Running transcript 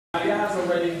Maria has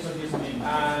already introduced me.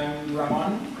 I'm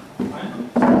Ramon.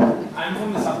 I'm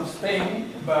from the south of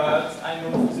Spain, but I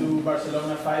moved to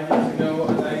Barcelona 5 years ago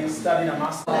and I studied a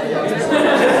master.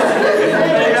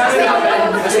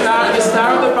 The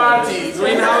star of the party,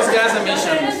 greenhouse gas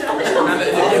emissions.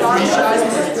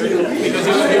 Because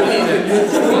you need it.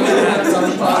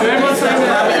 Do everyone trying to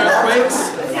have earthquakes?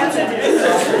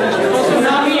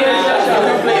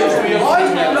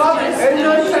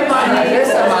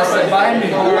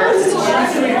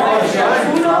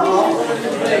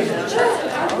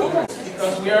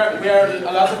 Because we are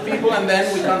a lot of people and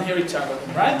then we can't hear each other,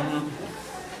 right?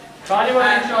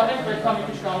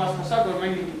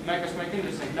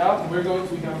 We're going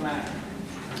to become mad.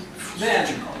 Then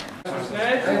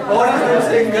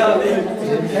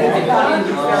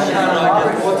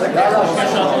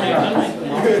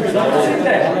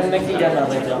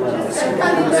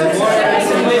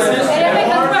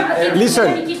listen.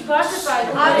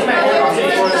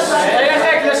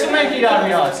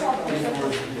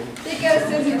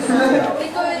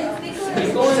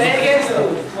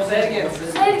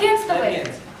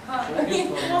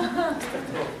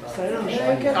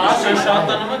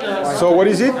 So what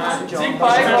is it?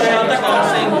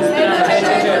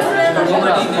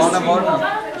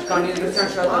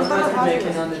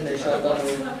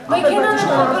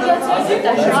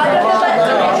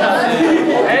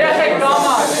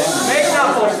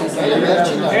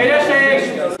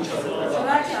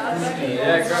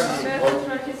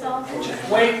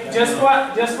 wait, just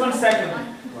 1 second.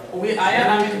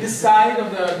 I'm in this side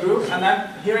of the group and I'm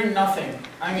hearing nothing.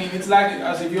 I mean, it's like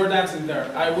as if you're dancing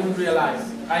there. I wouldn't realize.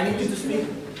 I need you to speak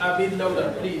a bit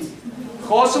louder, please.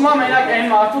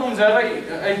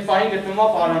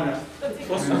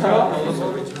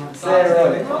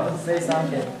 Say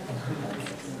something.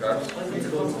 The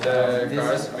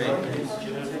cars make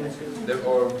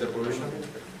the pollution.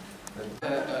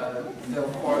 The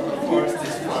forest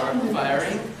is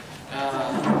firing.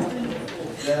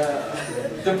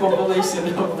 The population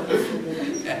of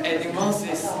animals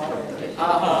is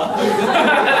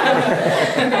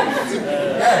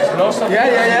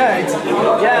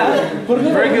Yeah.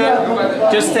 Very good.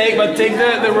 Just take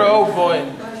the rope, boy.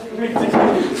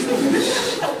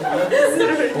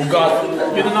 Oh God,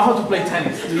 you don't know how to play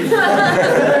tennis.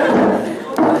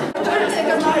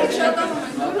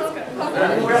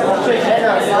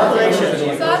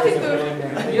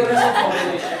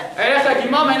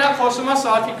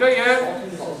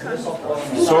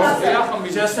 So,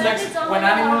 just next when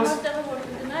animals.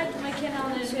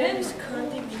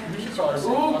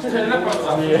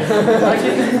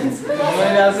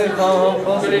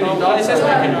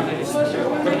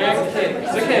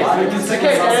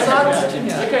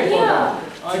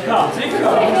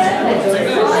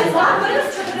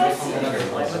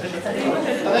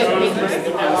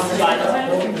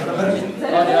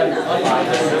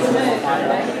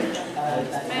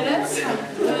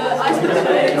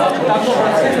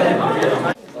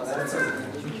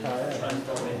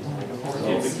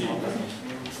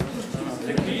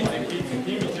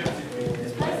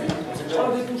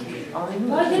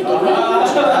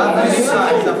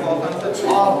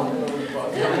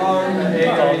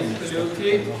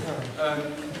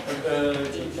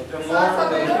 The more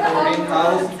the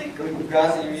greenhouse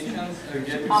gas emissions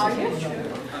get.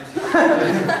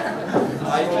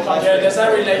 Yeah, there's a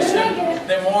relation.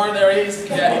 The more there is,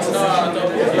 yeah, it's not.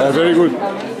 Very good.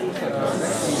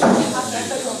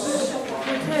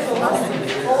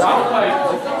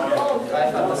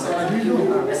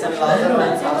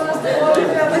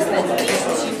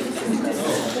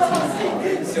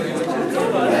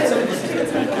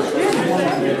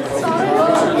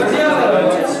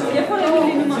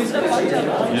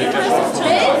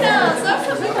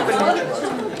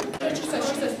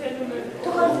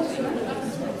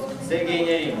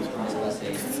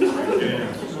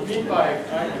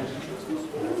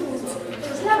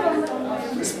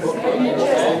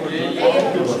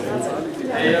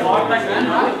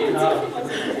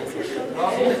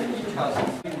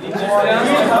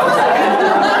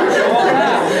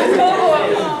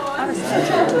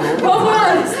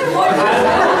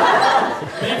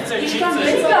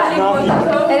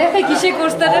 Erefe kişi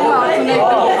kursları mı altına?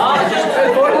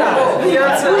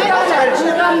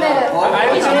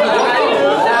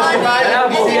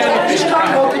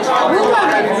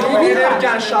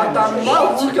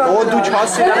 O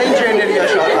duçhasıyla inceleri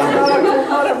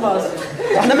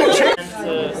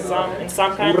in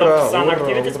some kind of some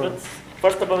activities, but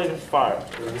first of all, it's fire.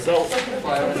 So.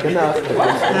 Fire!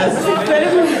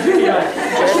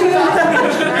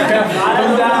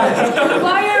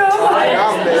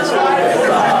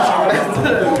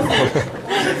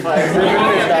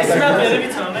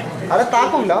 Արա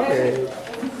տակում լավ է։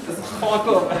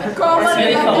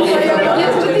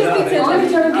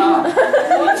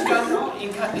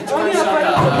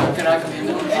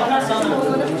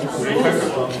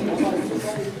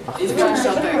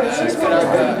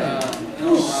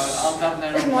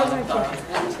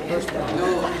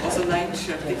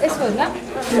 Էս ո՞րն է։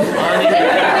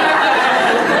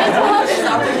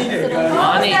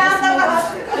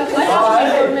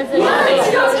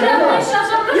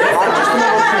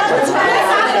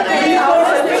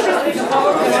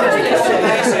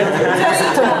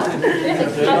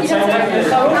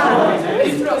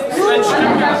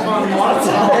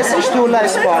 Ես ինչ դուլ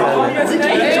այս բանը։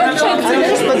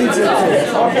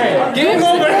 Game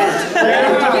over.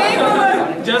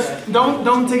 Just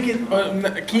don't take it.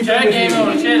 Keep it. Game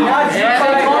over.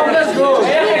 Let's go.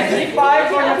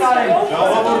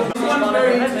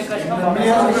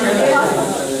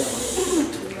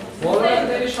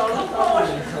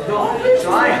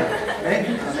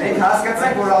 Մենք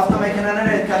հասկացանք, որ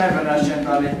ավտոմեքենաները այդքան էլ վնաս չեն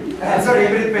տալի։ Հենց որ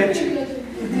հիբրիդ պետք չի։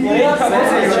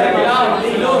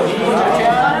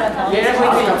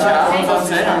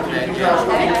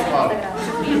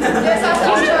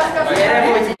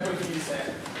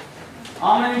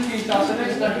 Ամեն ինչ ինչ ասել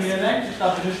եք, ստեղ իրեն եք, ճիշտ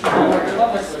ապրիշտ կողարկելա,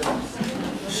 բայց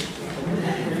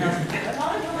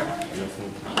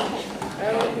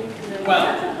Well,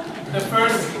 the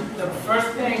first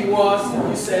thing was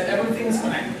you said everything is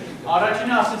connected.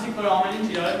 Առաջինը ասացիք, որ ամեն ինչ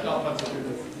իրար հետ կապված է։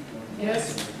 Yes.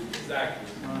 Exactly.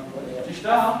 Ճիշտ է,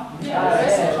 հա։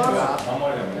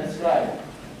 That's right.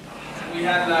 We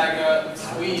had like a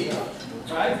suite,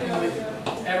 right? With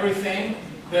everything.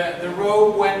 The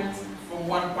rope went from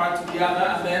one part to the other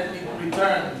and then it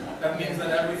returned. That means that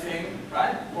everything,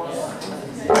 right, was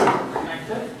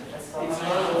connected. It's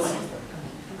not a system.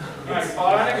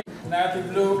 Negative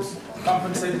loops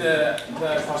compensate the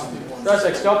positive ones.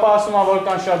 Դասեք, ստոպը ասում է, որ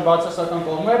կան շատ բացասական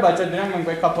կողմեր, բայց այդ դրանք մենք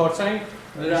պետք է փորձենք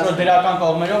դրական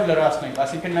կողմերով լրացնենք,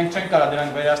 այսինքն մենք չենք կարող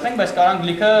դրանք վերացնենք, բայց կարանք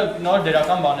լիքը նոր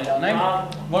դրական բաներ անենք,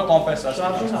 որ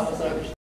կոմպենսացնենք։